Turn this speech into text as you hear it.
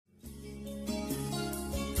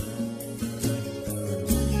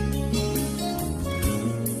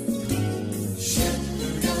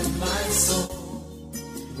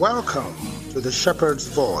Welcome to the Shepherd's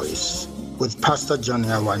Voice with Pastor Johnny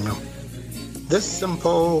Awanyo. This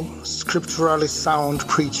simple, scripturally sound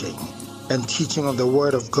preaching and teaching of the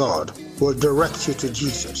Word of God will direct you to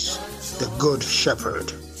Jesus, the Good Shepherd.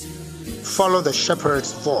 Follow the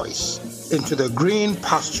Shepherd's voice into the green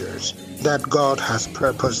pastures that God has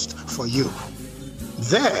purposed for you.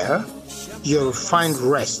 There, you'll find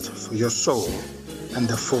rest for your soul and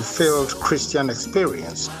the fulfilled Christian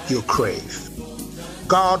experience you crave.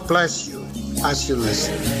 God bless you as you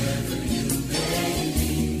listen.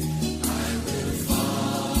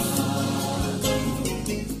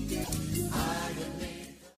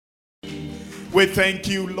 We thank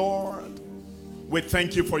you, Lord. We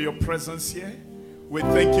thank you for your presence here. We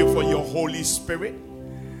thank you for your Holy Spirit.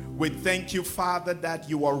 We thank you, Father, that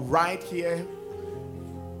you are right here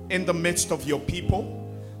in the midst of your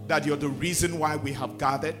people, that you're the reason why we have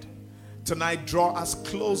gathered. Tonight, draw us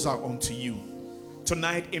closer unto you.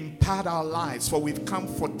 Tonight, impart our lives, for we've come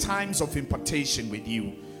for times of impartation with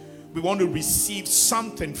you. We want to receive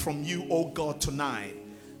something from you, oh God, tonight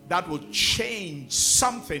that will change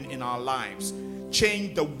something in our lives.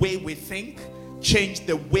 Change the way we think, change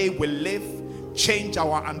the way we live, change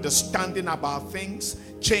our understanding about things,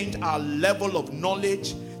 change our level of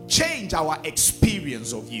knowledge, change our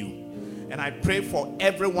experience of you. And I pray for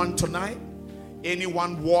everyone tonight,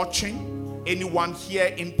 anyone watching, anyone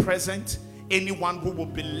here in present, anyone who will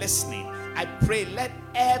be listening. I pray let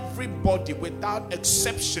everybody without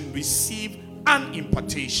exception receive an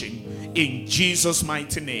impartation in Jesus'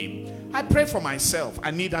 mighty name. I pray for myself.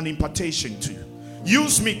 I need an impartation too.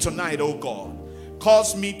 Use me tonight, oh God.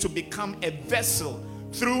 Cause me to become a vessel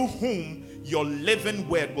through whom your living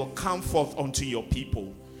word will come forth unto your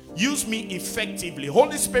people. Use me effectively.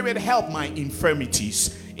 Holy Spirit, help my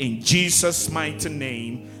infirmities. In Jesus' mighty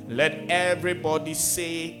name, let everybody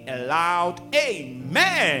say aloud,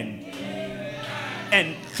 Amen. Amen.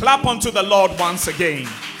 And clap unto the Lord once again.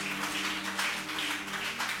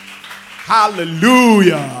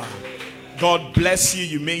 Hallelujah. God bless you.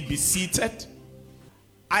 You may be seated.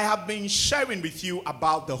 I have been sharing with you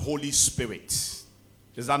about the Holy Spirit.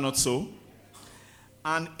 Is that not so?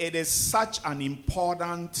 And it is such an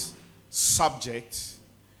important subject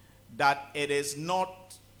that it is not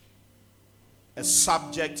a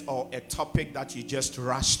subject or a topic that you just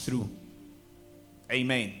rush through.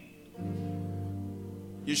 Amen.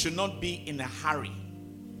 You should not be in a hurry,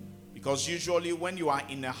 because usually when you are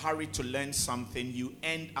in a hurry to learn something, you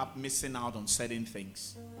end up missing out on certain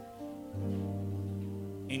things.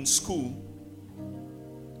 In school,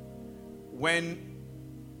 when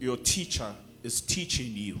your teacher is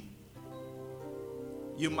teaching you,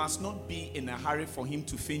 you must not be in a hurry for him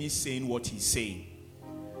to finish saying what he's saying.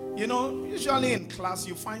 You know, usually in class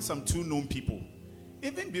you find some two known people.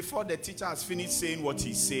 Even before the teacher has finished saying what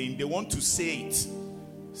he's saying, they want to say it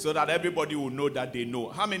so that everybody will know that they know.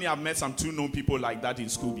 How many have met some two known people like that in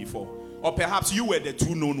school before? Or perhaps you were the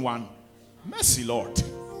two known one. Mercy, Lord.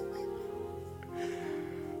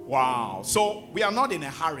 Wow. So we are not in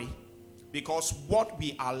a hurry, because what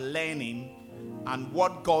we are learning and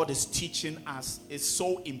what God is teaching us is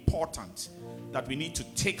so important that we need to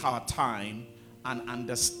take our time and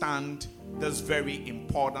understand this very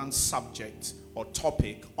important subject or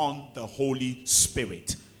topic on the Holy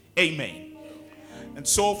Spirit. Amen. And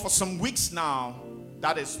so for some weeks now,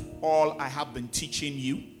 that is all I have been teaching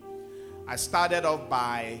you. I started off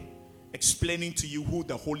by explaining to you who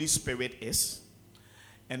the Holy Spirit is.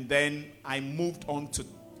 And then I moved on to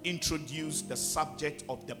introduce the subject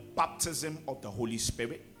of the baptism of the Holy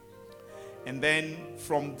Spirit. And then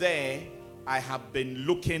from there, I have been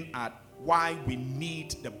looking at why we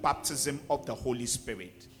need the baptism of the Holy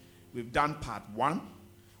Spirit. We've done part 1.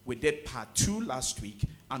 We did part 2 last week.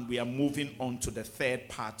 And we are moving on to the third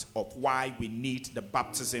part of why we need the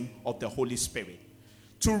baptism of the Holy Spirit.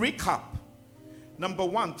 To recap, number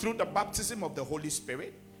 1, through the baptism of the Holy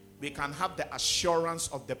Spirit, we can have the assurance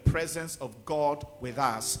of the presence of God with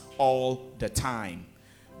us all the time.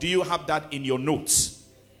 Do you have that in your notes?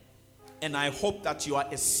 And I hope that you are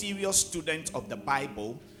a serious student of the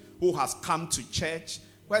Bible who has come to church.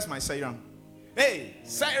 Where's my Sairam? Hey,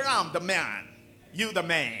 Sairam, the man. You the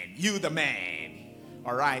man. You the man.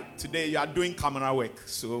 All right. Today you are doing camera work,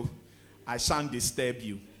 so I shan't disturb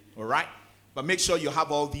you. All right. But make sure you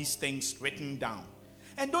have all these things written down.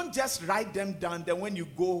 And don't just write them down. Then when you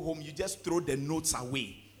go home, you just throw the notes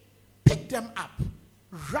away. Pick them up.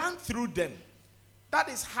 Run through them. That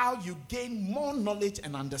is how you gain more knowledge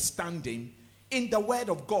and understanding in the Word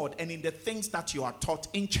of God and in the things that you are taught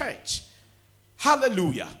in church.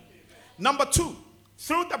 Hallelujah. Number 2,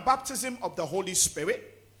 through the baptism of the Holy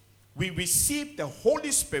Spirit, we receive the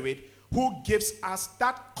Holy Spirit, who gives us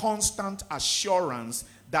that constant assurance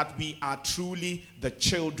that we are truly the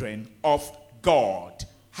children of God.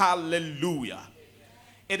 Hallelujah.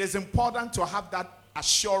 It is important to have that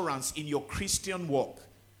assurance in your Christian walk,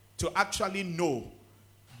 to actually know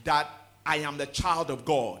that I am the child of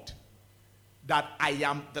God, that I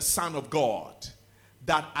am the son of God,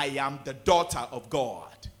 that I am the daughter of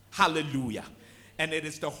God. Hallelujah. And it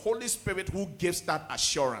is the Holy Spirit who gives that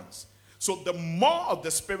assurance. So the more of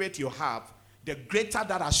the Spirit you have, the greater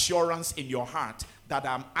that assurance in your heart that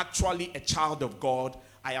I'm actually a child of God,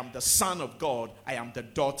 I am the son of God, I am the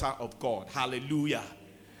daughter of God. Hallelujah.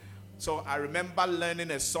 So I remember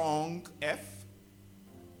learning a song,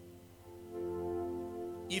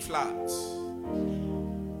 E flat.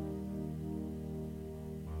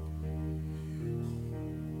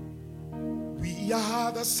 We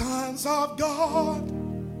are the sons of God.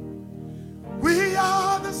 We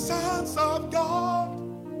are the sons of God.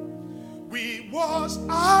 We wash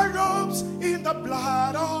our robes in the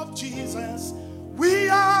blood of Jesus. We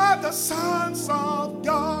are the sons of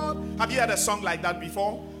God. Have you heard a song like that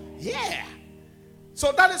before? Yeah.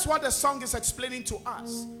 So that is what the song is explaining to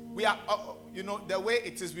us. We are, the way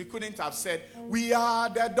it is, we couldn't have said, we are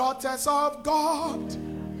the daughters of God.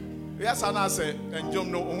 Yes, and I said,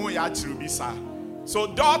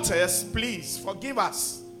 so daughters, please forgive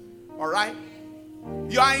us. All right?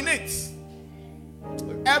 You are in it.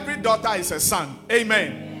 Every daughter is a son.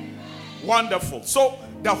 Amen. Wonderful. So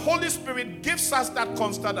the Holy Spirit gives us that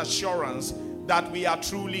constant assurance that we are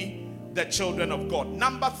truly the children of God.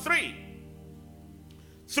 Number 3,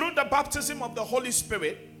 through the baptism of the Holy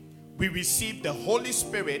Spirit, we receive the Holy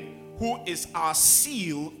Spirit, who is our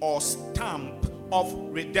seal or stamp of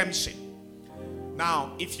redemption.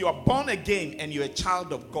 Now, if you are born again and you're a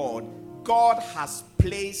child of God, God has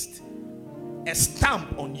placed a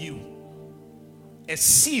stamp on you, a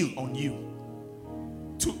seal on you,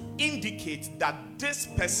 to indicate that this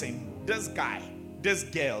person, this guy, this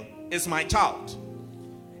girl is my child.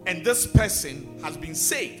 And this person has been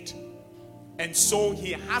saved. And so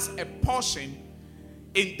he has a portion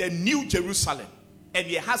in the New Jerusalem. And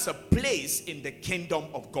he has a place in the kingdom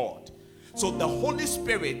of God. So the Holy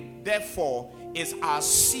Spirit, therefore, is our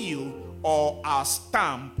seal or our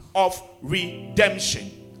stamp of redemption.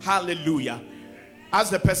 Hallelujah. As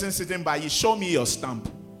the person sitting by you, show me your stamp.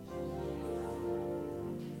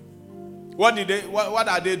 What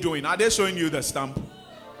are they doing? Are they showing you the stamp?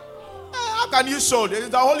 How can you show it? It's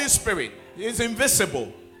the Holy Spirit. It's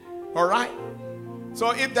invisible. All right?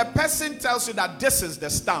 So if the person tells you that this is the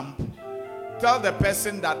stamp, tell the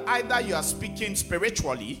person that either you are speaking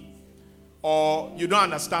spiritually or you don't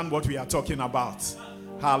understand what we are talking about.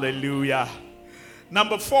 Hallelujah.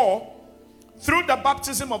 Number 4, through the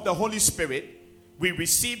baptism of the Holy Spirit, we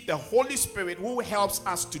receive the Holy Spirit, who helps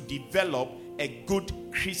us to develop a good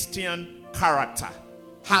Christian character.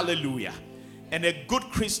 Hallelujah. And a good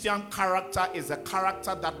Christian character is a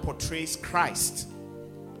character that portrays Christ.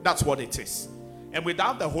 That's what it is. And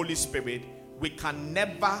without the Holy Spirit, we can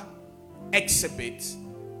never exhibit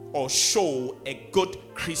or show a good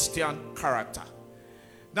Christian character.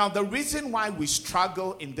 Now, the reason why we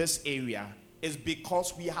struggle in this area is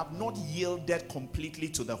because we have not yielded completely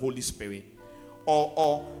to the Holy Spirit,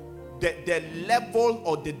 or the level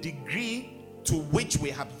or the degree to which we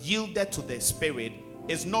have yielded to the Spirit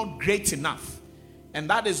is not great enough. And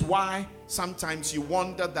that is why sometimes you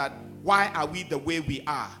wonder that, why are we the way we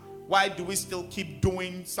are? Why do we still keep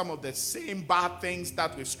doing some of the same bad things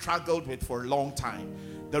that we've struggled with for a long time?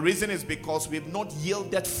 The reason is because we've not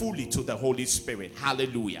yielded fully to the Holy Spirit.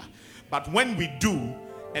 Hallelujah. But when we do,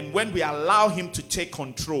 and when we allow him to take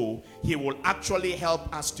control, he will actually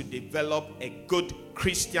help us to develop a good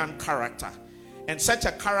Christian character. And such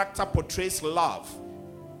a character portrays love.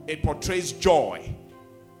 It portrays joy.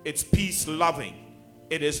 It's peace-loving.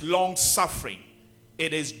 It is long-suffering.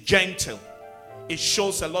 It is gentle. It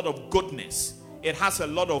shows a lot of goodness. It has a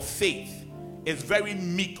lot of faith. It's very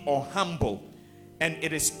meek or humble. And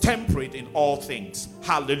it is temperate in all things.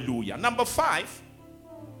 Hallelujah. Number 5,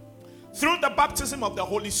 through the baptism of the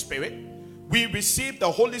Holy Spirit, we receive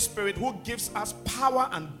the Holy Spirit, who gives us power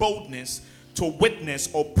and boldness to witness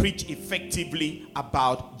or preach effectively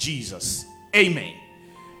about Jesus. Amen.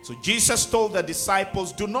 So Jesus told the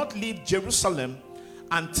disciples, do not leave Jerusalem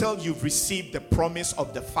until you've received the promise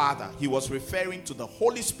of the Father. He was referring to the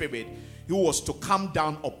Holy Spirit, who was to come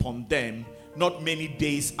down upon them not many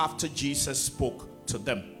days after Jesus spoke to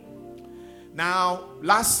them. Now,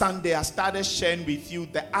 last Sunday, I started sharing with you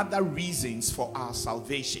the other reasons for our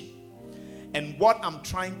salvation. And what I'm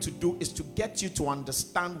trying to do is to get you to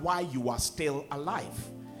understand why you are still alive.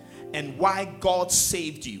 and why God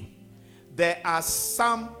saved you, there are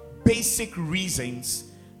some basic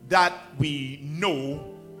reasons that we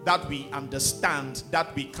know, that we understand,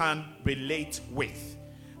 that we can relate with.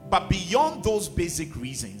 But beyond those basic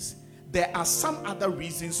reasons, there are some other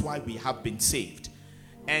reasons why we have been saved.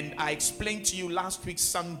 And I explained to you last week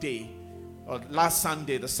Sunday, or last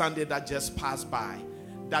Sunday, the Sunday that just passed by,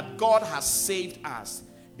 that God has saved us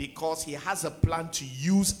because he has a plan to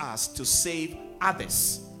use us to save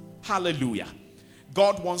others. Hallelujah.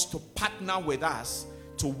 God wants to partner with us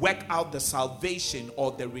to work out the salvation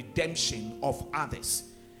or the redemption of others.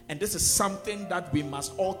 And this is something that we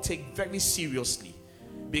must all take very seriously,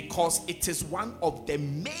 because it is one of the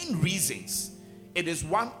main reasons, it is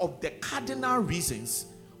one of the cardinal reasons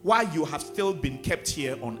why you have still been kept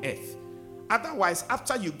here on earth. Otherwise,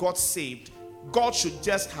 after you got saved, God should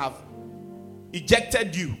just have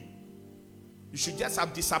ejected you. You should just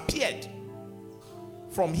have disappeared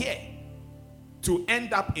from here to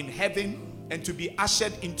end up in heaven and to be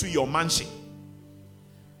ushered into your mansion.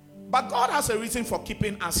 But God has a reason for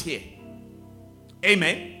keeping us here.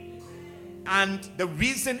 Amen. And the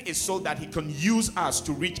reason is so that he can use us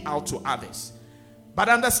to reach out to others. But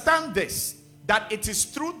understand this, that it is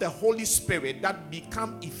through the Holy Spirit that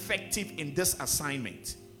become effective in this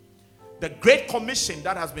assignment. The Great Commission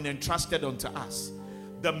that has been entrusted unto us,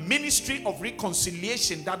 the ministry of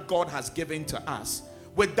reconciliation that God has given to us.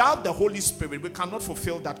 Without the Holy Spirit, we cannot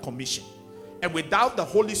fulfill that commission. And without the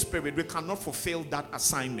Holy Spirit, we cannot fulfill that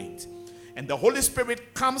assignment. And the Holy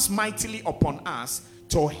Spirit comes mightily upon us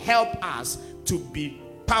to help us to be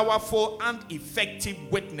powerful and effective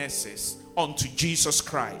witnesses unto Jesus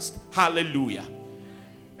Christ. Hallelujah.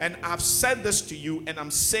 And I've said this to you, and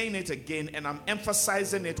I'm saying it again, and I'm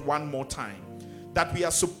emphasizing it one more time, that we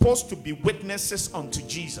are supposed to be witnesses unto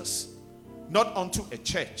Jesus, not unto a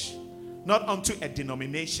church, not unto a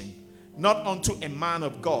denomination, not unto a man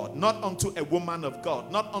of God, not unto a woman of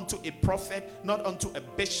God, not unto a prophet, not unto a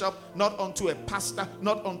bishop, not unto a pastor,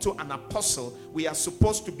 not unto an apostle. We are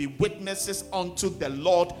supposed to be witnesses unto the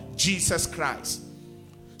Lord Jesus Christ.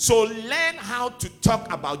 So learn how to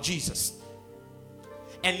talk about Jesus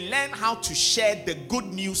and learn how to share the good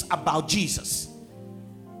news about Jesus.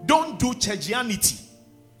 Don't do churchianity.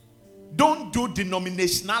 Don't do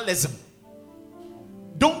denominationalism.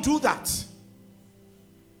 Don't do that.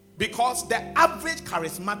 Because the average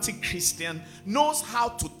charismatic Christian knows how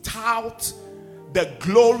to tout the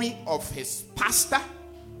glory of his pastor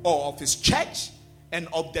or of his church and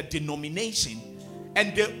of the denomination.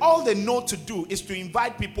 And all they know to do is to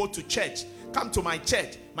invite people to church. Come to my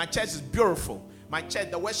church. My church is beautiful. My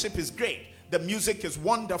church, the worship is great. The music is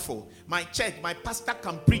wonderful. My church, my pastor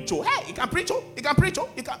can preach. Oh, hey, he can preach. Oh, he can preach. Oh,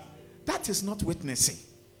 he can. That is not witnessing.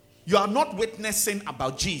 You are not witnessing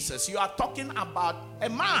about Jesus. You are talking about a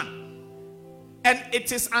man. And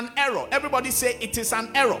it is an error. Everybody say it is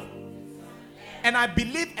an error. And I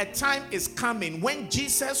believe a time is coming when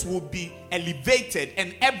Jesus will be elevated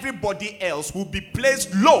and everybody else will be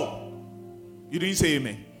placed low. You didn't say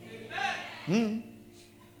amen?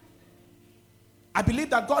 I believe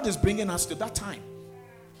that God is bringing us to that time.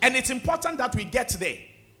 And it's important that we get there.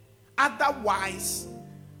 Otherwise,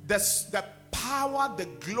 the power, the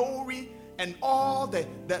glory, and all the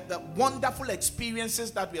wonderful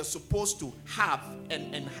experiences that we are supposed to have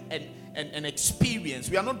and experience,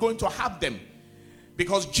 we are not going to have them.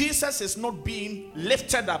 Because Jesus is not being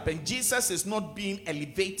lifted up, and Jesus is not being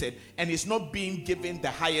elevated, and is not being given the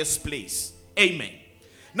highest place. Amen.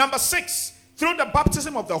 Number 6, through the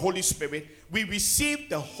baptism of the Holy Spirit, we receive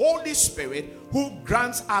the Holy Spirit who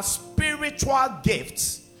grants us spiritual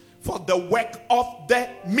gifts for the work of the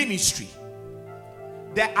ministry.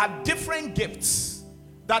 There are different gifts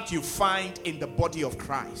that you find in the body of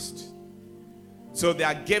Christ. So there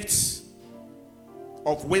are gifts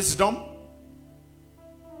of wisdom.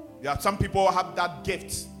 There are some people who have that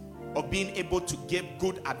gift of being able to give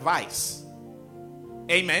good advice.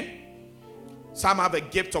 Amen. Some have a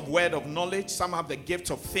gift of word of knowledge. Some have the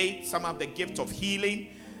gift of faith. Some have the gift of healing.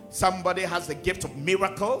 Somebody has the gift of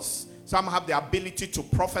miracles. Some have the ability to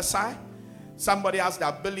prophesy. Somebody has the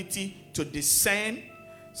ability to discern.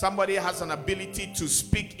 Somebody has an ability to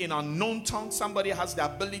speak in unknown tongues. Somebody has the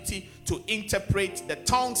ability to interpret the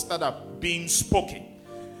tongues that are being spoken.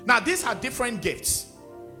 Now, these are different gifts,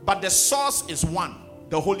 but the source is one,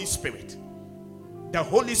 the Holy Spirit. The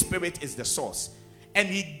Holy Spirit is the source. And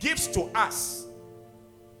he gives to us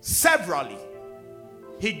severally.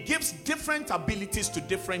 He gives different abilities to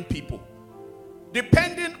different people,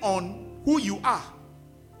 depending on who you are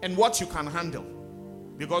and what you can handle.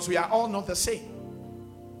 Because we are all not the same.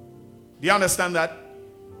 Do you understand that?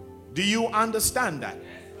 Do you understand that?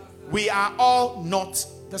 We are all not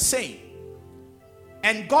the same.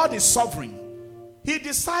 And God is sovereign. He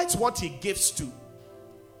decides what he gives to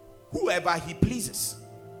whoever he pleases.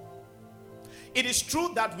 It is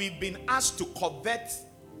true that we've been asked to covet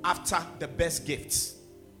after the best gifts.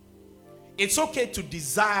 It's okay to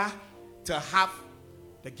desire to have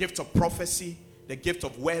the gift of prophecy, the gift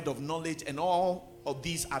of word of knowledge, and all of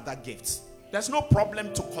these other gifts. There's no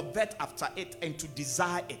problem to covet after it and to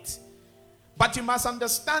desire it. But you must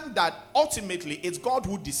understand that ultimately it's God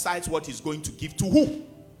who decides what he's going to give to who.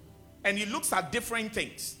 And he looks at different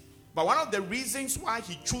things. But one of the reasons why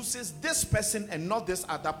he chooses this person and not this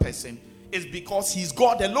other person is because he's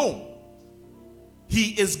God alone.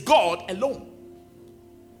 He is God alone.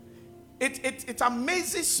 It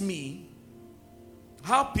amazes me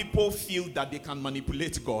how people feel that they can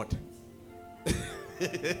manipulate God.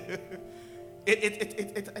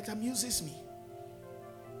 It amuses me.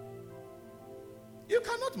 You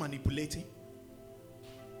cannot manipulate him.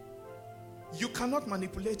 You cannot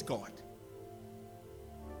manipulate God.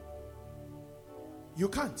 You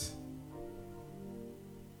can't.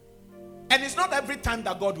 And it's not every time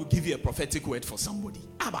that God will give you a prophetic word for somebody.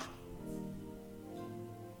 Abba.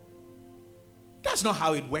 That's not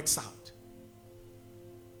how it works out.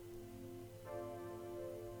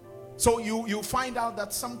 So you find out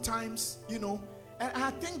that sometimes, and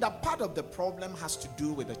I think that part of the problem has to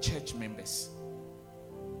do with the church members.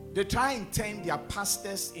 They try and turn their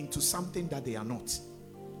pastors into something that they are not.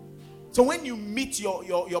 So when you meet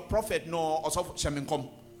your prophet, no, Osofo Sheminkom,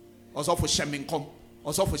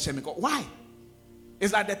 why?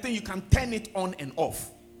 It's like the thing you can turn it on and off.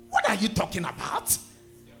 What are you talking about?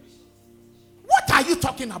 What are you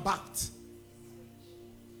talking about?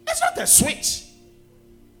 It's not a switch.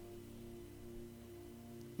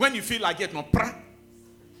 When you feel like it, no pra.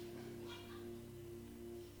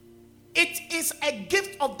 It is a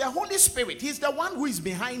gift of the Holy Spirit. He's the one who is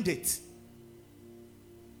behind it.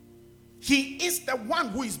 He is the one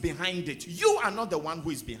who is behind it. You are not the one who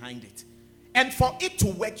is behind it. And for it to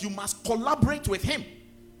work, you must collaborate with him.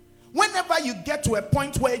 Whenever you get to a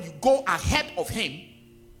point where you go ahead of him,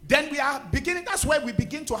 then that's where we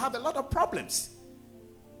begin to have a lot of problems.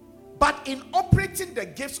 But in operating the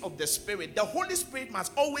gifts of the Spirit, the Holy Spirit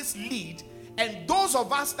must always lead, and those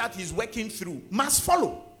of us that he's working through must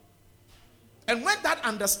follow. And when that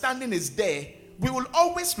understanding is there, we will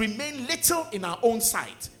always remain little in our own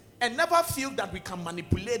sight and never feel that we can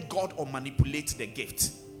manipulate God or manipulate the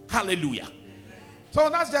gift. Hallelujah. So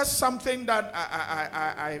that's just something that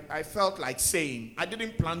I felt like saying. I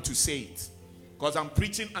didn't plan to say it because I'm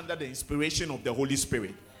preaching under the inspiration of the Holy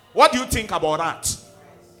Spirit. What do you think about that?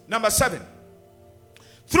 Number 7.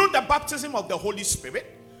 Through the baptism of the Holy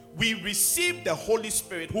Spirit, we receive the Holy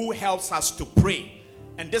Spirit who helps us to pray.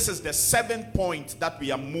 And this is the 7th point that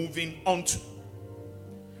we are moving on to.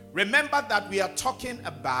 Remember that we are talking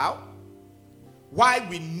about why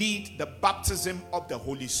we need the baptism of the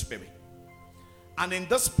Holy Spirit. And in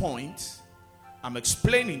this point, I'm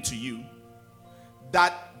explaining to you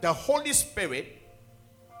that the Holy Spirit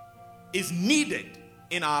is needed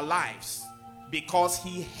in our lives because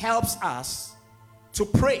he helps us to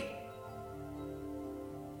pray.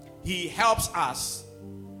 He helps us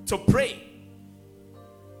to pray.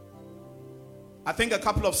 I think a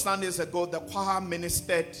couple of Sundays ago, the choir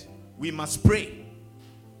ministered, we must pray.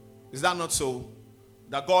 Is that not so?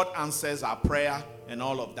 That God answers our prayer and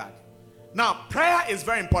all of that. Now, prayer is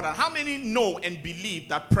very important. How many know and believe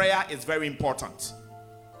that prayer is very important?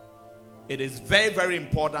 It is very, very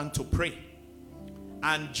important to pray.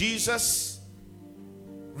 And Jesus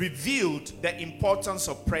revealed the importance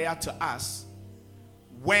of prayer to us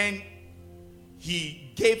when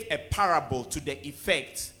he gave a parable to the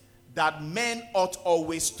effect that men ought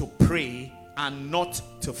always to pray and not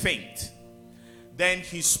to faint. Then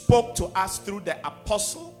he spoke to us through the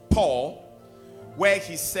apostle Paul, where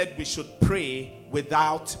he said we should pray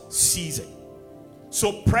without ceasing.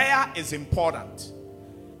 So prayer is important.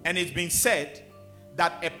 And it's been said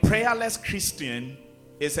that a prayerless Christian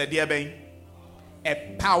is a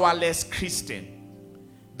powerless Christian.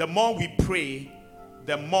 The more we pray,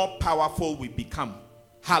 the more powerful we become.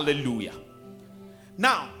 Hallelujah.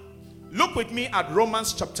 Now, look with me at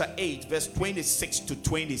Romans chapter 8, verse 26 to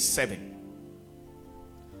 27.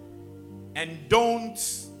 And don't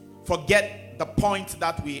forget the point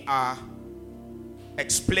that we are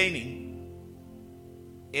explaining.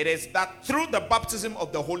 It is that through the baptism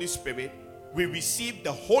of the Holy Spirit, we receive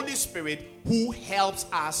the Holy Spirit who helps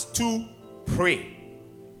us to pray.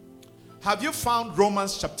 Have you found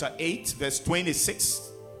Romans chapter 8, verse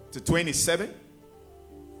 26 to 27?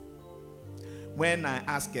 When I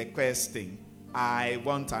ask a question, I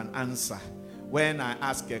want an answer. When I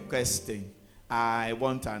ask a question, I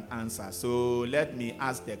want an answer. So let me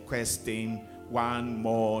ask the question one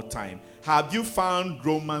more time. Have you found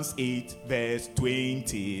Romans 8 verse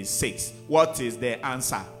 26? What is the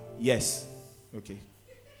answer? Yes. Okay.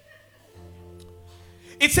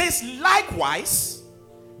 It says, likewise,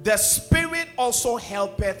 the Spirit also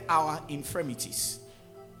helpeth our infirmities.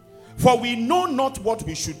 For we know not what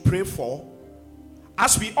we should pray for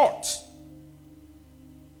as we ought.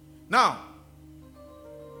 Now,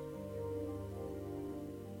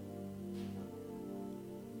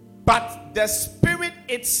 but the Spirit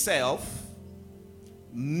itself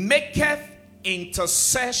maketh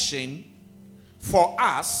intercession for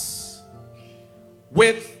us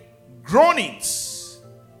with groanings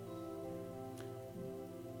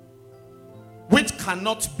which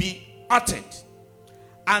cannot be uttered.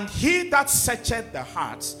 And he that searcheth the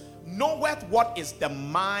hearts knoweth what is the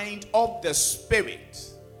mind of the Spirit,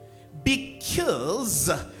 because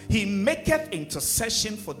he maketh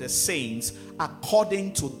intercession for the saints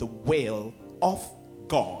according to the will of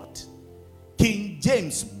God. King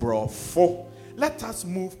James Brofo. Let us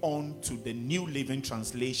move on to the New Living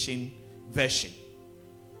Translation version.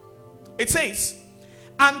 It says,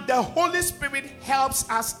 and the Holy Spirit helps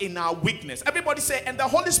us in our weakness. Everybody say, and the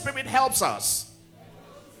Holy Spirit helps us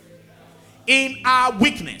in our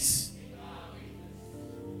weakness.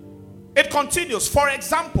 It continues. For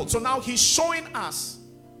example, so now he's showing us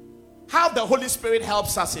how the Holy Spirit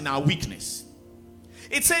helps us in our weakness.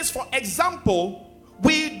 It says, for example,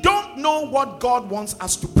 we don't know what God wants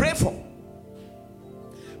us to pray for,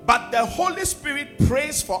 but the Holy Spirit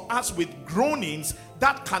prays for us with groanings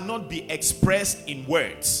that cannot be expressed in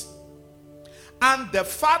words. And the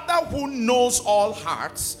Father who knows all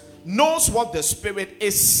hearts knows what the Spirit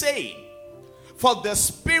is saying. For the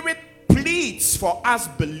Spirit pleads for us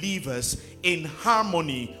believers in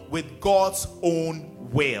harmony with God's own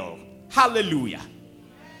will. Hallelujah.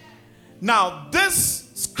 Now, this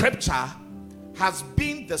scripture has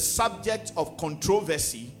been the subject of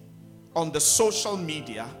controversy on the social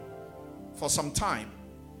media for some time.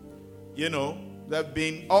 You know, there have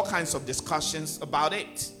been all kinds of discussions about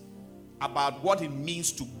it, about what it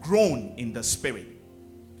means to groan in the Spirit.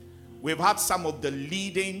 We've had some of the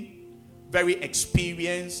leading, very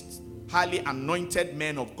experienced, highly anointed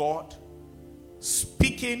men of God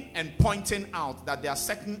speaking and pointing out that there are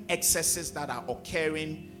certain excesses that are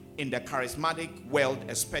occurring in the charismatic world,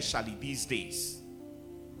 especially these days.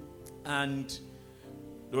 And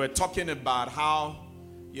they were talking about how,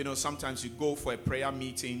 you know, sometimes you go for a prayer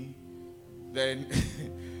meeting, then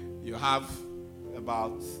you have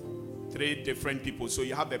about 3 different people. So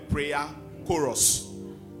you have a prayer chorus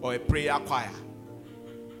or a prayer choir.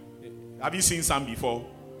 Have you seen some before?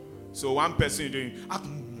 So one person is doing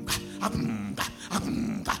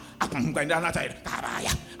and the other side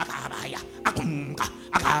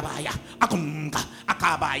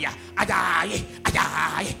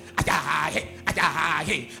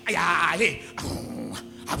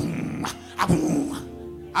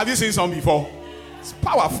Have you seen some before? It's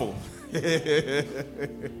powerful.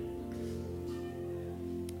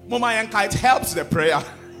 Mama Yanka, it helps the prayer.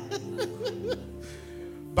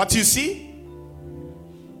 But you see,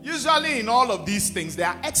 usually in all of these things, there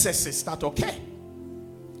are excesses that occur.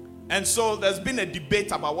 And so there's been a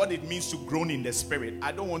debate about what it means to groan in the Spirit.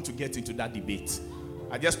 I don't want to get into that debate.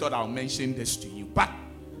 I just thought I'll mention this to you. But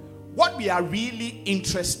what we are really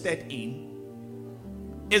interested in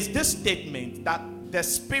is this statement that the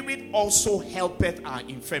Spirit also helpeth our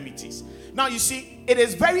infirmities. Now you see, it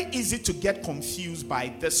is very easy to get confused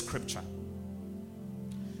by this scripture.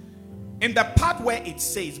 In the part where it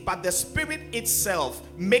says, but the Spirit itself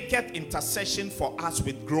maketh intercession for us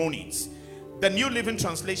with groanings. The New Living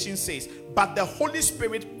Translation says, but the Holy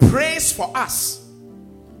Spirit prays for us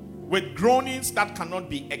with groanings that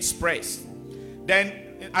cannot be expressed.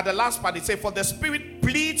 Then at the last part it says, for the Spirit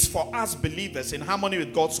pleads for us believers in harmony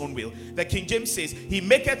with God's own will. The King James says, he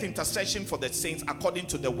maketh intercession for the saints according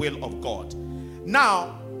to the will of God.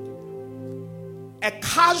 Now, a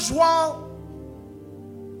casual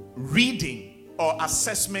reading or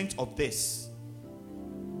assessment of this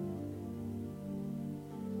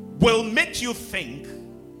will make you think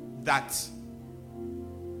that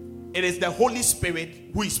it is the Holy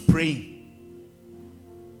Spirit who is praying.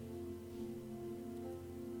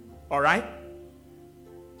 All right?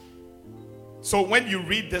 So when you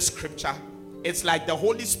read the scripture, it's like the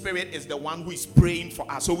Holy Spirit is the one who is praying for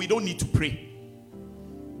us. So we don't need to pray.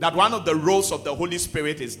 That one of the roles of the Holy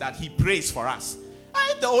Spirit is that he prays for us.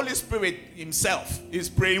 And the Holy Spirit himself is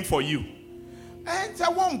praying for you. And I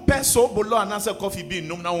won't pay so below and answer coffee bean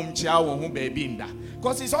no baby.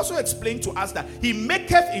 Because it's also explained to us that he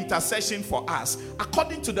maketh intercession for us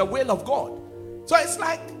according to the will of God. So it's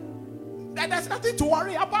like there's nothing to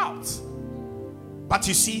worry about. But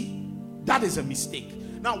you see, that is a mistake.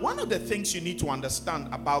 Now, one of the things you need to understand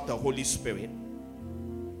about the Holy Spirit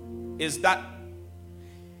is that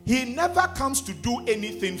he never comes to do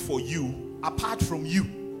anything for you apart from you.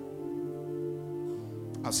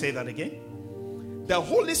 I'll say that again. The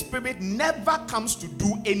Holy Spirit never comes to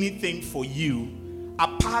do anything for you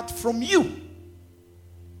apart from you.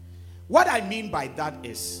 What I mean by that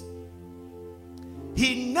is,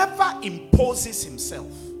 he never imposes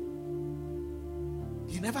himself.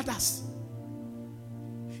 He never does.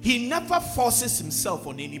 He never forces himself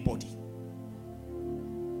on anybody.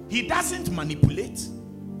 He doesn't manipulate.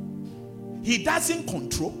 He doesn't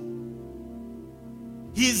control.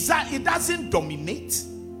 He doesn't dominate.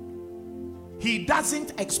 He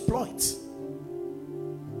doesn't exploit.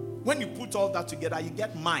 When you put all that together, you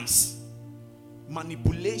get mice,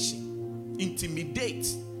 manipulation, intimidate,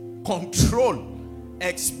 control,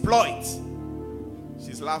 exploit.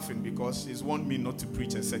 She's laughing because she's warned me not to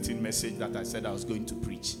preach a certain message that I said I was going to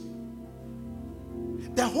preach.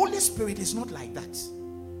 The Holy Spirit is not like that.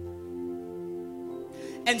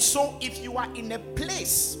 And so if you are in a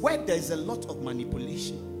place where there's a lot of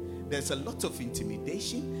manipulation, there's a lot of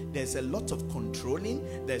intimidation, there's a lot of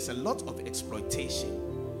controlling, there's a lot of exploitation,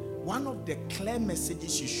 one of the clear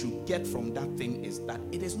messages you should get from that thing is that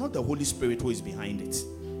it is not the Holy Spirit who is behind it.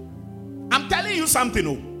 I'm telling you something.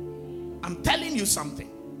 Oh, I'm telling you something.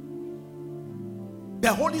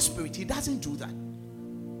 The Holy Spirit, he doesn't do that.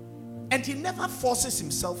 And he never forces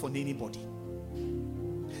himself on anybody.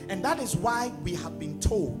 And that is why we have been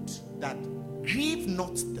told that grieve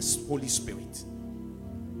not the Holy Spirit.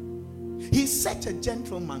 He's such a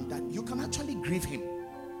gentleman that you can actually grieve him.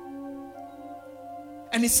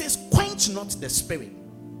 And he says, quench not the Spirit.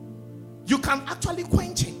 You can actually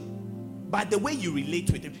quench him by the way you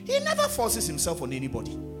relate with him. He never forces himself on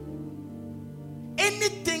anybody.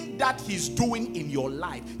 Anything that he's doing in your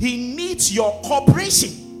life, he needs your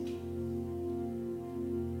cooperation.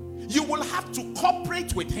 You will have to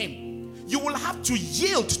cooperate with him. You will have to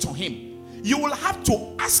yield to him. You will have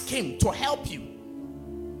to ask him to help you.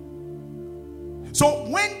 So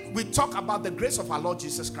when we talk about the grace of our Lord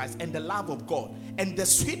Jesus Christ and the love of God and the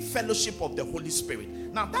sweet fellowship of the Holy Spirit.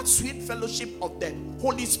 Now that sweet fellowship of the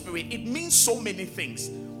Holy Spirit, it means so many things.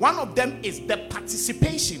 One of them is the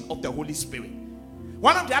participation of the Holy Spirit.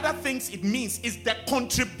 One of the other things it means is the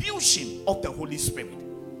contribution of the Holy Spirit.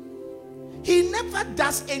 He never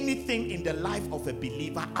does anything in the life of a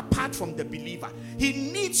believer apart from the believer. He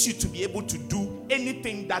needs you to be able to do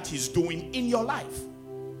anything that he's doing in your life.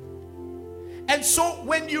 And so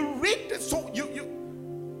when you read this, so you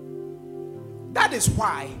that is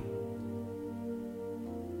why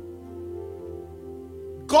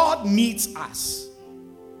God needs us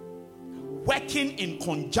working in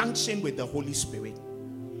conjunction with the Holy Spirit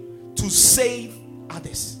to save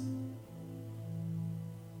others.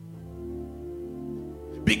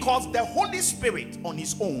 Because the Holy Spirit on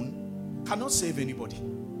his own cannot save anybody.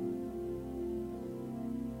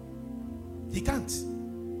 He can't.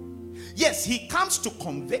 Yes, he comes to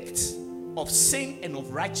convict of sin and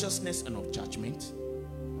of righteousness and of judgment.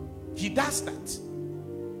 He does that.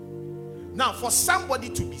 Now, for somebody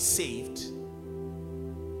to be saved,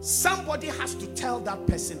 somebody has to tell that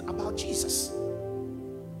person about Jesus.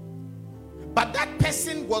 But that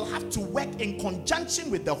person will have to work in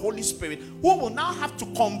conjunction with the Holy Spirit, who will now have to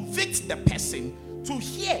convict the person to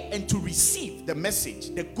hear and to receive the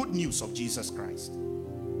message, the good news of Jesus Christ.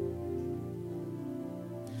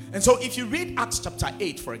 And so if you read Acts chapter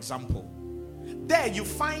 8, for example, there you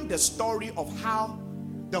find the story of how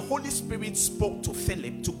the Holy Spirit spoke to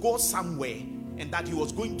Philip to go somewhere and that he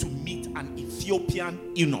was going to meet an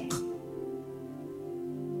Ethiopian eunuch.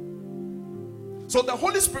 So the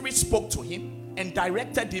Holy Spirit spoke to him and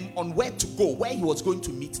directed him on where to go, where he was going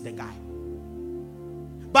to meet the guy.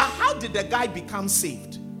 But how did the guy become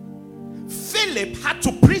saved? Philip had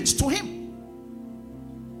to preach to him.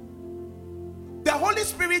 The Holy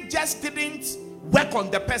Spirit just didn't work on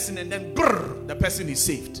the person and then the person is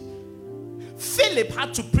saved. Philip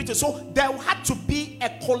had to preach. So there had to be a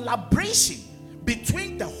collaboration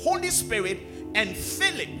between the Holy Spirit and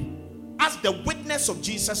Philip as the witness of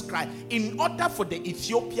Jesus Christ in order for the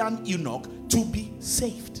Ethiopian eunuch to be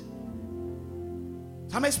saved.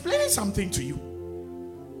 I'm explaining something to you.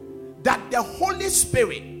 That the Holy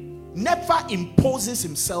Spirit never imposes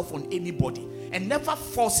himself on anybody and never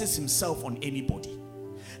forces himself on anybody.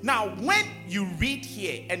 Now, when you read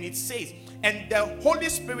here and it says, And the Holy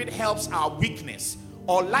Spirit helps our weakness.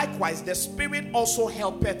 Or likewise, the Spirit also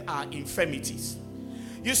helpeth our infirmities.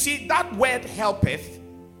 You see, that word helpeth,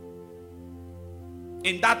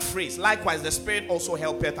 in that phrase, likewise, the Spirit also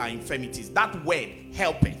helpeth our infirmities. That word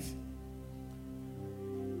helpeth.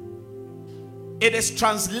 It is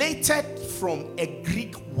translated from a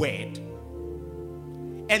Greek word.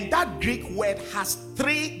 And that Greek word has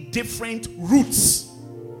 3 different roots.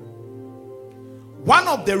 One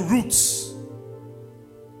of the roots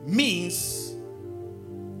means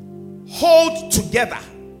hold together,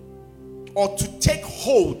 or to take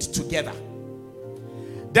hold together.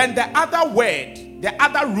 Then the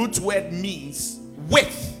other root word means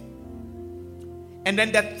with. And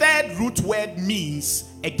then the third root word means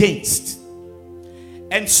against.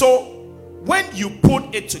 And so when you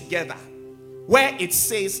put it together, where it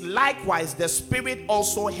says, likewise, the Spirit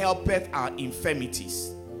also helpeth our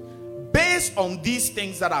infirmities. Based on these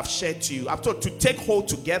things that I've shared to you, I've told to take hold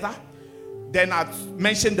together. Then I've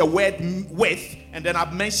mentioned the word with, and then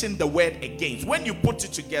I've mentioned the word against. When you put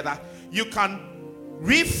it together, you can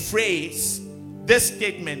rephrase this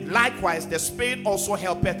statement. Likewise, the Spirit also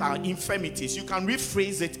helpeth our infirmities. You can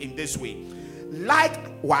rephrase it in this way.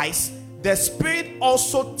 Likewise, the Spirit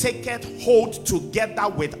also taketh hold together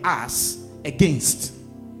with us against.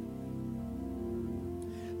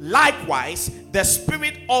 Likewise, the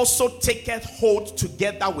Spirit also taketh hold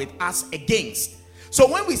together with us against. So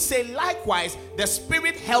when we say likewise, the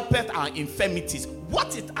Spirit helpeth our infirmities,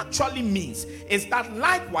 what it actually means is that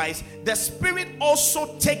likewise, the Spirit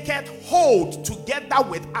also taketh hold together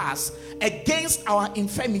with us against our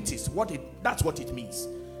infirmities. That's what it means.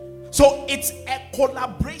 So it's a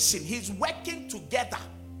collaboration. He's working together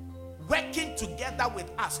with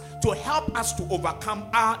us to help us to overcome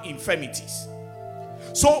our infirmities.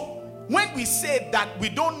 So when we say that we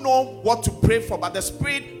don't know what to pray for, but the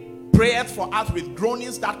Spirit prayeth for us with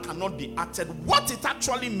groanings that cannot be uttered, what it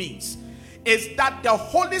actually means is that the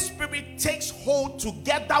Holy Spirit takes hold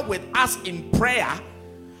together with us in prayer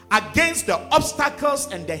against the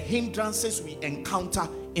obstacles and the hindrances we encounter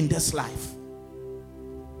in this life.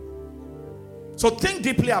 So think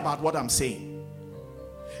deeply about what I'm saying.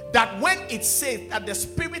 That when it says that the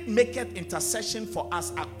Spirit maketh intercession for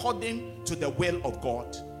us according to the will of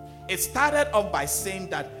God, it started off by saying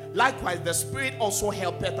that likewise the Spirit also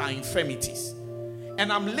helpeth our infirmities.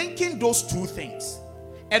 And I'm linking those two things.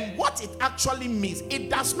 And what it actually means, it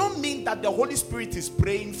does not mean that the Holy Spirit is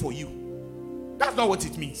praying for you. That's not what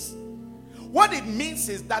it means. What it means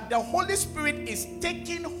is that the Holy Spirit is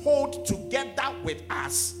taking hold together with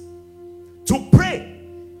us to pray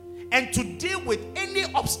and to deal with any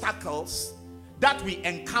obstacles that we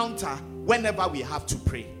encounter whenever we have to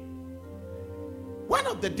pray. One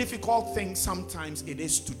of the difficult things sometimes it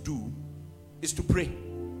is to do is to pray.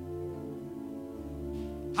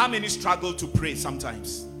 How many struggle to pray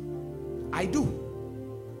sometimes? I do.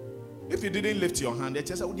 If you didn't lift your hand, it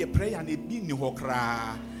just say, pray and it be so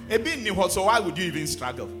why would you even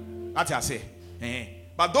struggle? That's what I say.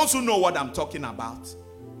 But those who know what I'm talking about,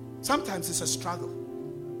 sometimes it's a struggle.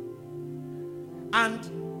 And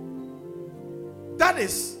that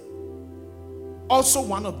is also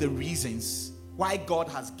one of the reasons why God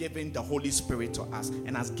has given the Holy Spirit to us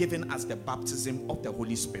and has given us the baptism of the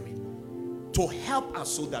Holy Spirit to help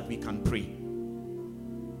us so that we can pray.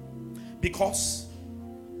 Because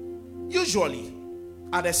usually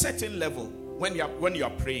at a certain level, when you are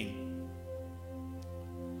praying,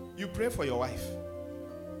 you pray for your wife,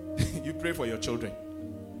 you pray for your children,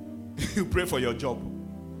 you pray for your job,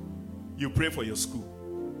 you pray for your school.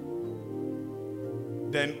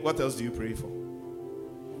 Then what else do you pray for?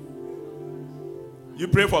 You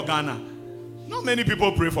pray for Ghana. Not many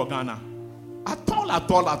people pray for Ghana. At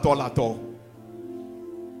all.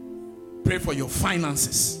 Pray for your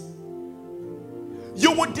finances.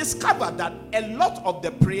 You will discover that a lot of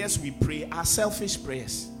the prayers we pray are selfish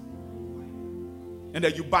prayers. And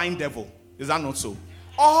that you bind devil. Is that not so?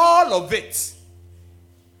 All of it.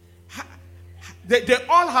 They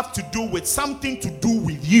all have to do with something to do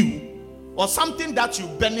with you, or something that you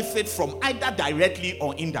benefit from either directly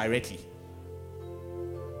or indirectly.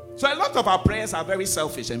 So a lot of our prayers are very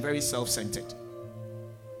selfish and very self-centered.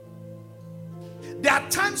 There are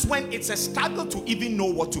times when it's a struggle to even know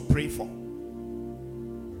what to pray for.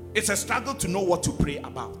 It's a struggle to know what to pray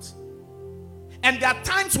about. And there are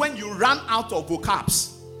times when you run out of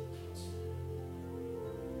vocabs.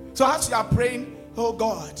 So as you are praying, oh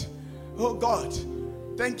God,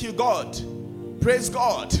 thank you God, praise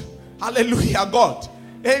God, hallelujah God,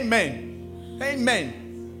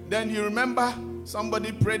 amen, then you remember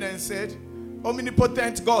somebody prayed and said,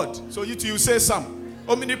 omnipotent God. So you say some.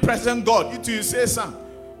 Omnipresent God, you too, you say some.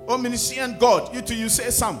 Omniscient God, you too, you say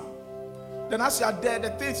some. Then as you are there, the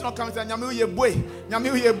things not coming. Then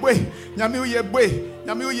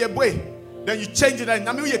you change it and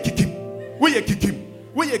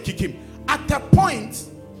kick him. At a point,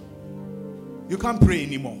 you can't pray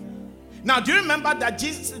anymore. Now, do you remember that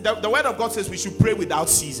Jesus, the word of God says we should pray without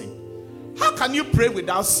ceasing? How can you pray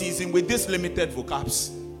without ceasing with this limited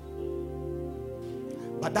vocabs?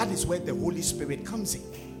 But that is where the Holy Spirit comes in.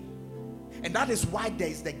 And that is why there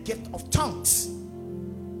is the gift of tongues.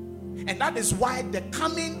 And that is why the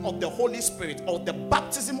coming of the Holy Spirit, or the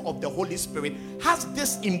baptism of the Holy Spirit, has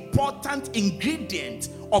this important ingredient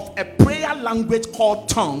of a prayer language called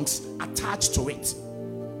tongues attached to it.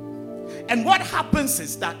 And what happens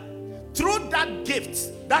is that through that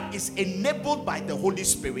gift that is enabled by the Holy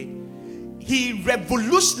Spirit, He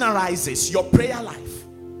revolutionizes your prayer life.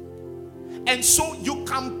 And so you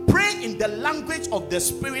can pray in the language of the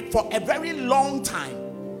Spirit for a very long time.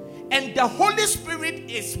 And the Holy Spirit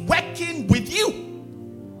is working with you.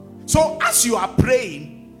 So as you are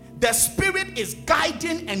praying, the Spirit is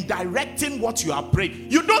guiding and directing what you are praying.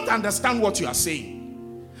 You don't understand what you are saying.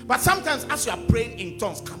 But sometimes as you are praying in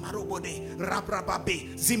tongues,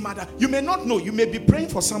 you may not know. You may be praying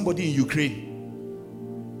for somebody in Ukraine.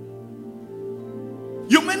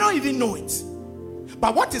 You may not even know it.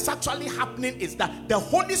 But what is actually happening is that the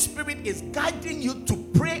Holy Spirit is guiding you to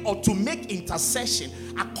pray or to make intercession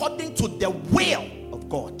according to the will of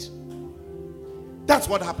God. That's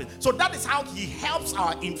what happens. So that is how He helps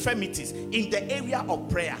our infirmities in the area of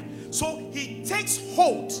prayer. So He takes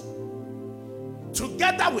hold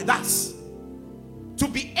together with us to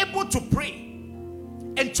be able to pray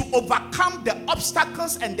and to overcome the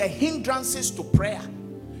obstacles and the hindrances to prayer.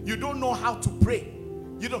 You don't know how to pray.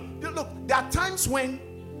 You don't look. There are times when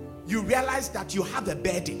you realize that you have a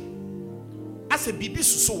burden as a baby,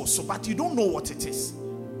 so but you don't know what it is.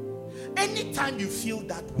 Anytime you feel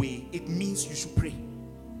that way, it means you should pray.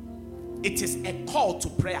 It is a call to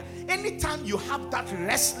prayer. Anytime you have that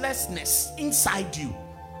restlessness inside you,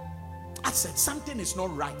 I said something is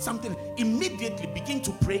not right. Something, immediately begin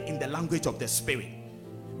to pray in the language of the Spirit,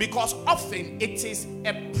 because often it is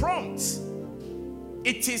a prompt.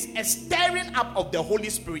 It is a stirring up of the Holy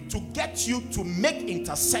Spirit to get you to make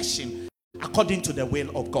intercession according to the will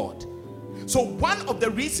of God. So one of the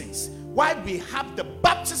reasons why we have the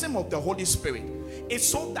baptism of the Holy Spirit is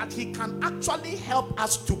so that He can actually help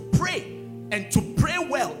us to pray, and to pray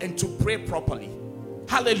well, and to pray properly.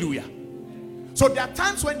 Hallelujah. So there are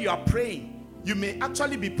times when you are praying, you may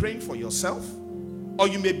actually be praying for yourself, or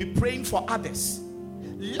you may be praying for others.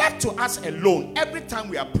 Left to us alone, every time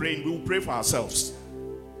we are praying, we will pray for ourselves.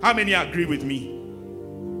 How many agree with me?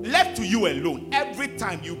 Left to you alone, every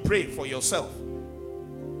time you pray for yourself.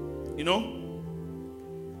 You know,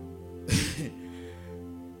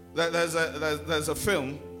 there's a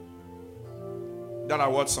film that I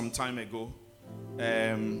watched some time ago.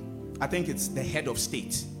 I think it's The Head of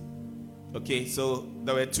State. Okay, so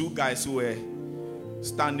there were two guys who were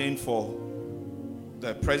standing for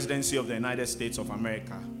the presidency of the United States of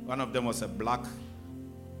America. One of them was a black,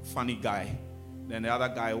 funny guy. Then the other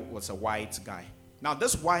guy was a white guy. Now,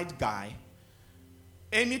 this white guy,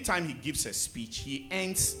 anytime he gives a speech, he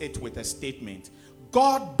ends it with a statement: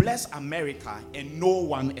 God bless America and no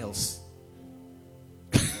one else.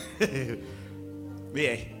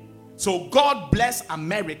 Yeah. So God bless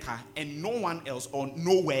America and no one else, or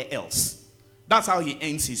nowhere else. That's how he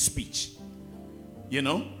ends his speech. You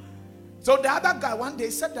know? So the other guy one day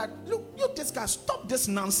said that, look, you this guy, stop this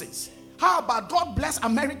nonsense. How about God bless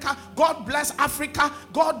America, God bless Africa,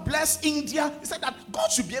 God bless India? He said that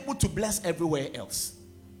God should be able to bless everywhere else.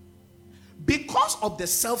 Because of the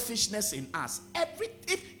selfishness in us,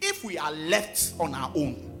 if we are left on our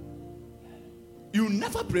own, you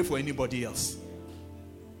never pray for anybody else.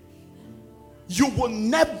 You will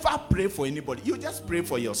never pray for anybody. You just pray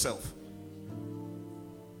for yourself.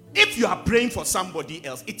 If you are praying for somebody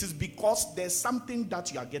else, it is because there's something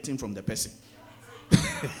that you are getting from the person.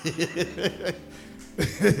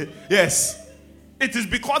 Yes. It is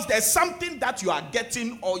because there's something that you are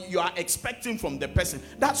getting or you are expecting from the person.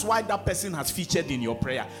 That's why that person has featured in your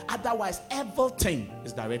prayer. Otherwise, everything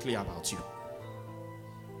is directly about you.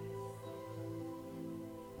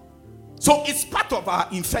 So it's part of our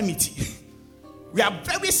infirmity. We are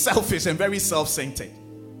very selfish and very self-centered.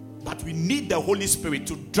 But we need the Holy Spirit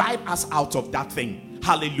to drive us out of that thing.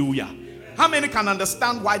 Hallelujah. How many can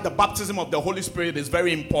understand why the baptism of the Holy Spirit is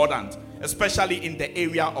very important, especially in the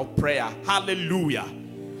area of prayer? Hallelujah.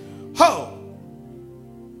 Oh,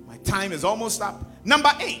 my time is almost up.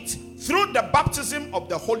 Number 8, through the baptism of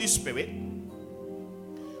the Holy Spirit,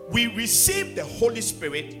 we receive the Holy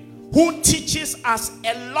Spirit who teaches us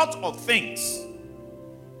a lot of things.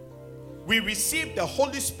 We receive the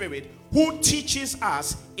Holy Spirit who teaches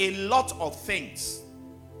us a lot of things.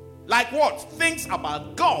 Like what? Things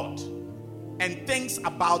about God and things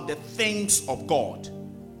about the things of God.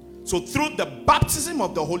 So through the baptism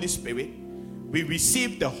of the Holy Spirit, we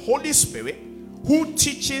receive the Holy Spirit who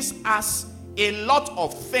teaches us a lot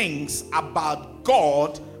of things about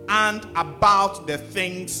God and about the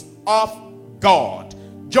things of God.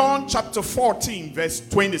 John chapter 14 verse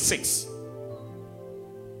 26.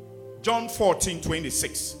 John 14,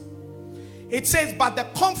 26. It says, but the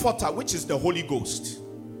Comforter, which is the Holy Ghost,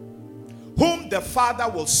 whom the Father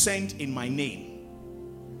will send in my name.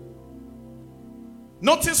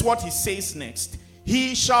 Notice what he says next.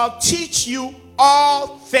 He shall teach you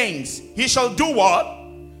all things. He shall do what?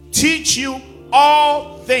 Teach you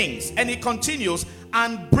all things. And he continues,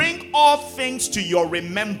 and bring all things to your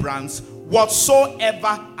remembrance,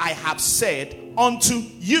 whatsoever I have said unto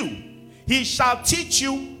you. He shall teach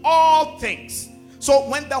you all things. So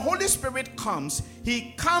when the Holy Spirit comes,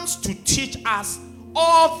 he comes to teach us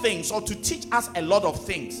all things, or to teach us a lot of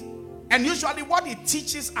things. And usually what he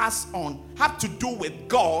teaches us on have to do with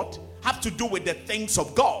God, have to do with the things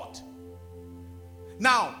of God.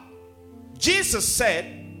 Now, Jesus said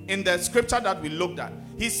in the scripture that we looked at,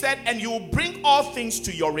 he said, and you will bring all things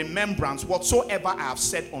to your remembrance, whatsoever I have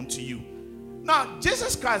said unto you. Now,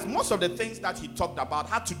 Jesus Christ, most of the things that he talked about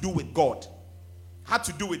had to do with God, had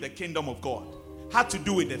to do with the kingdom of God, had to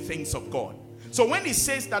do with the things of God. So when he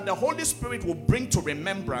says that the Holy Spirit will bring to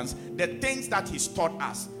remembrance the things that he's taught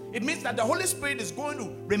us, it means that the Holy Spirit is going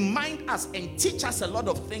to remind us and teach us a lot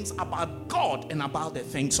of things about God and about the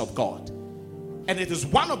things of God. And it is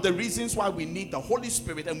one of the reasons why we need the Holy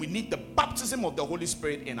Spirit, and we need the baptism of the Holy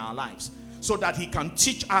Spirit in our lives, so that he can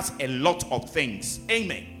teach us a lot of things.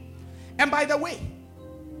 Amen. And by the way,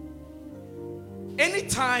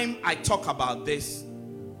 anytime I talk about this,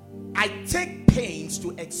 I take pains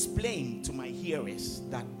to explain to my hearers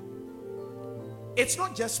that it's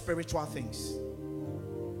not just spiritual things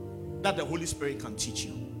that the Holy Spirit can teach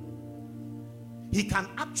you. He can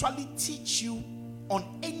actually teach you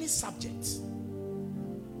on any subject,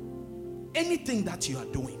 anything that you are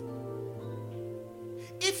doing.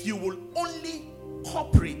 If you will only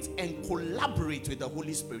cooperate and collaborate with the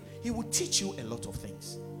Holy Spirit, he will teach you a lot of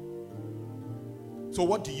things. So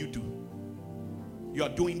what do? You are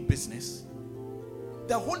doing business.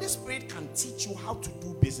 The Holy Spirit can teach you how to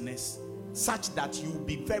do business such that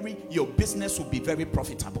your business will be very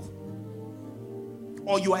profitable.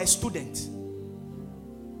 Or you are a student.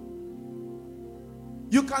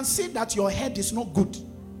 You can see that your head is not good.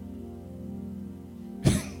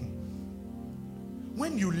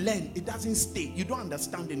 When you learn, it doesn't stay. You don't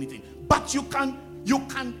understand anything. But you can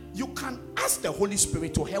ask the Holy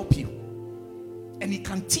Spirit to help you. And he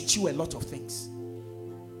can teach you a lot of things.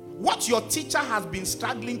 What your teacher has been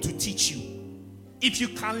struggling to teach you, if you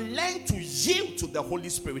can learn to yield to the Holy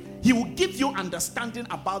Spirit, he will give you understanding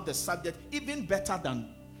about the subject even better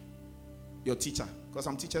than your teacher. Because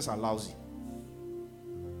some teachers are lousy.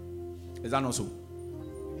 Is that not so?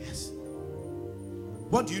 Yes.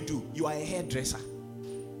 What do? You are a hairdresser.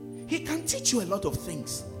 He can teach you a lot of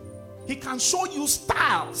things. He can show you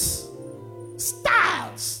styles.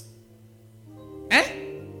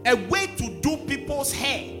 A way to do people's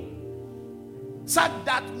hair, so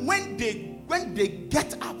that when they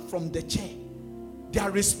get up from the chair, their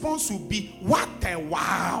response will be, what a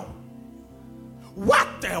wow.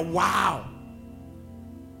 What a wow.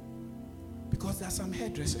 Because there are some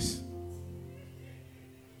hairdressers.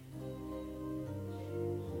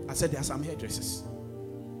 I said there are some hairdressers.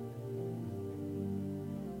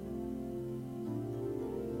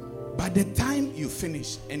 By the time you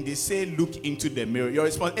finish and they say, look into the mirror, your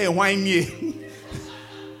response, hey, why me?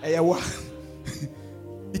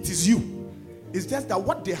 It is you. It's just that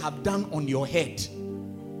what they have done on your head,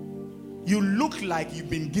 you look like you've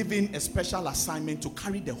been given a special assignment to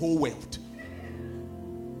carry the whole world.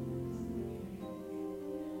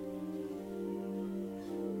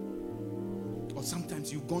 Or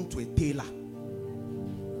sometimes you've gone to a tailor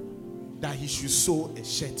that he should sew a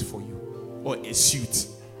shirt for you or a suit.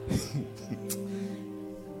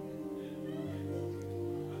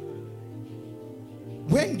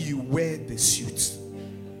 When you wear the suit,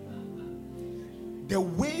 the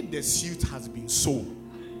way the suit has been sewn,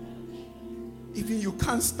 even you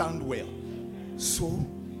can't stand well. So,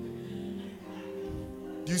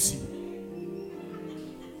 do you see?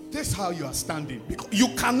 This is how you are standing. Because you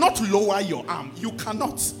cannot lower your arm. You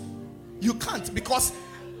cannot. You can't, because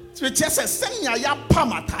it just says,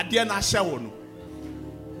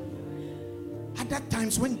 other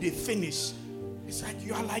times when they finish, it's like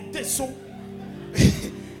you are like this. So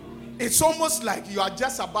it's almost like you are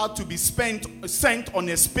just about to be sent on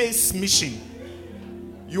a space mission.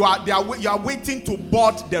 You are waiting to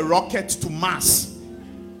board the rocket to Mars.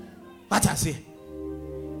 What I say?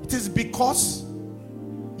 It is because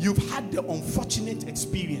you've had the unfortunate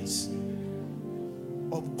experience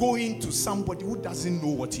of going to somebody who doesn't know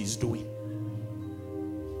what he's doing.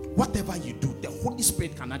 Whatever you do, the Holy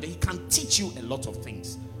Spirit he can teach you a lot of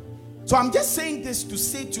things. So I'm just saying this to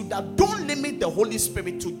say to you that don't limit the Holy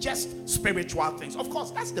Spirit to just spiritual things. Of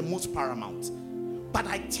course, that's the most paramount. But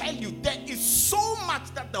I tell you, there is so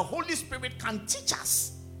much that the Holy Spirit can teach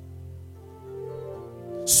us.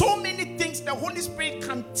 So many things the Holy Spirit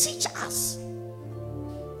can teach us.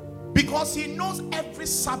 Because he knows every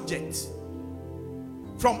subject.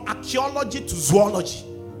 From archaeology to zoology.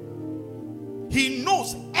 He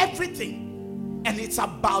knows everything. And it's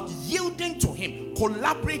about yielding to him,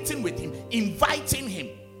 collaborating with him, inviting him.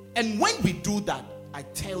 And when we do that, I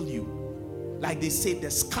tell you, like they say, the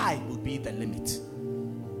sky will be the limit.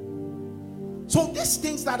 So these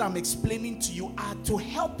things that I'm explaining to you are to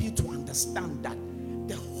help you to understand that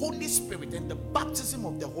the Holy Spirit and the baptism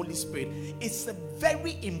of the Holy Spirit is a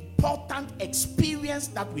very important experience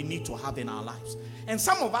that we need to have in our lives. And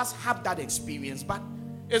some of us have that experience, but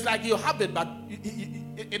it's like you have it, but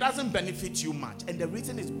it doesn't benefit you much. And the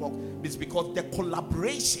reason is because the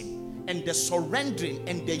collaboration and the surrendering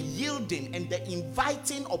and the yielding and the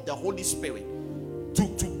inviting of the Holy Spirit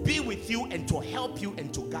to be with you and to help you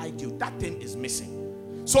and to guide you, that thing is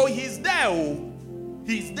missing. So he's there,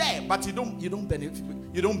 but you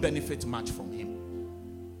don't benefit much from him.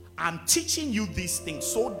 I'm teaching you these things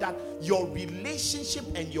so that your relationship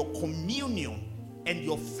and your communion and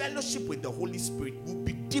your fellowship with the Holy Spirit will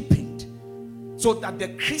be deepened, so that the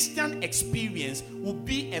Christian experience will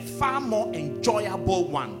be a far more enjoyable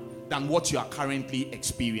one than what you are currently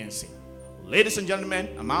experiencing. Ladies and gentlemen,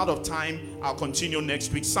 I'm out of time. I'll continue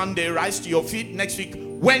next week. Sunday, rise to your feet. Next week,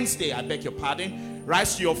 Wednesday, I beg your pardon.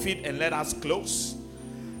 Rise to your feet and let us close.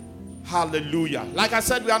 Hallelujah. Like I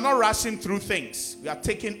said, we are not rushing through things. We are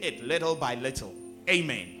taking it little by little.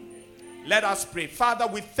 Amen. Let us pray. Father,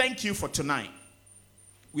 we thank you for tonight.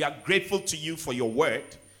 We are grateful to you for your word.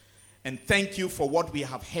 And thank you for what we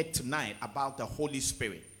have heard tonight about the Holy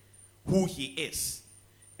Spirit, who he is,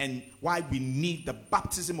 and why we need the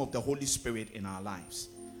baptism of the Holy Spirit in our lives.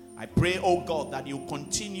 I pray, oh God, that you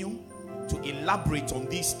continue to elaborate on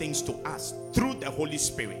these things to us through the Holy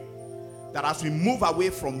Spirit. That as we move away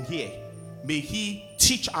from here, may he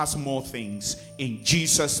teach us more things in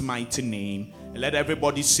Jesus' mighty name. And let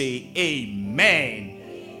everybody say amen.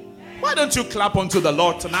 Why don't you clap unto the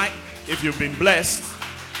Lord tonight if you've been blessed?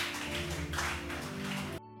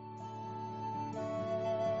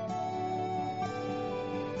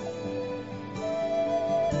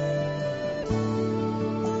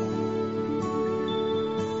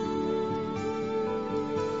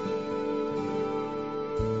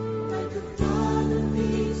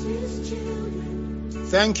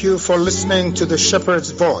 Thank you for listening to the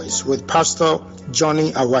Shepherd's Voice with Pastor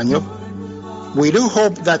Johnny Awanyo. We do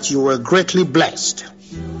hope that you were greatly blessed.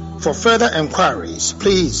 For further enquiries,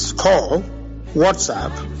 please call,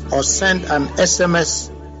 WhatsApp, or send an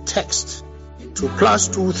SMS text to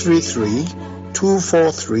 +233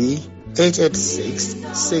 243 886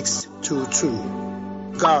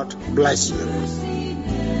 622. God bless you.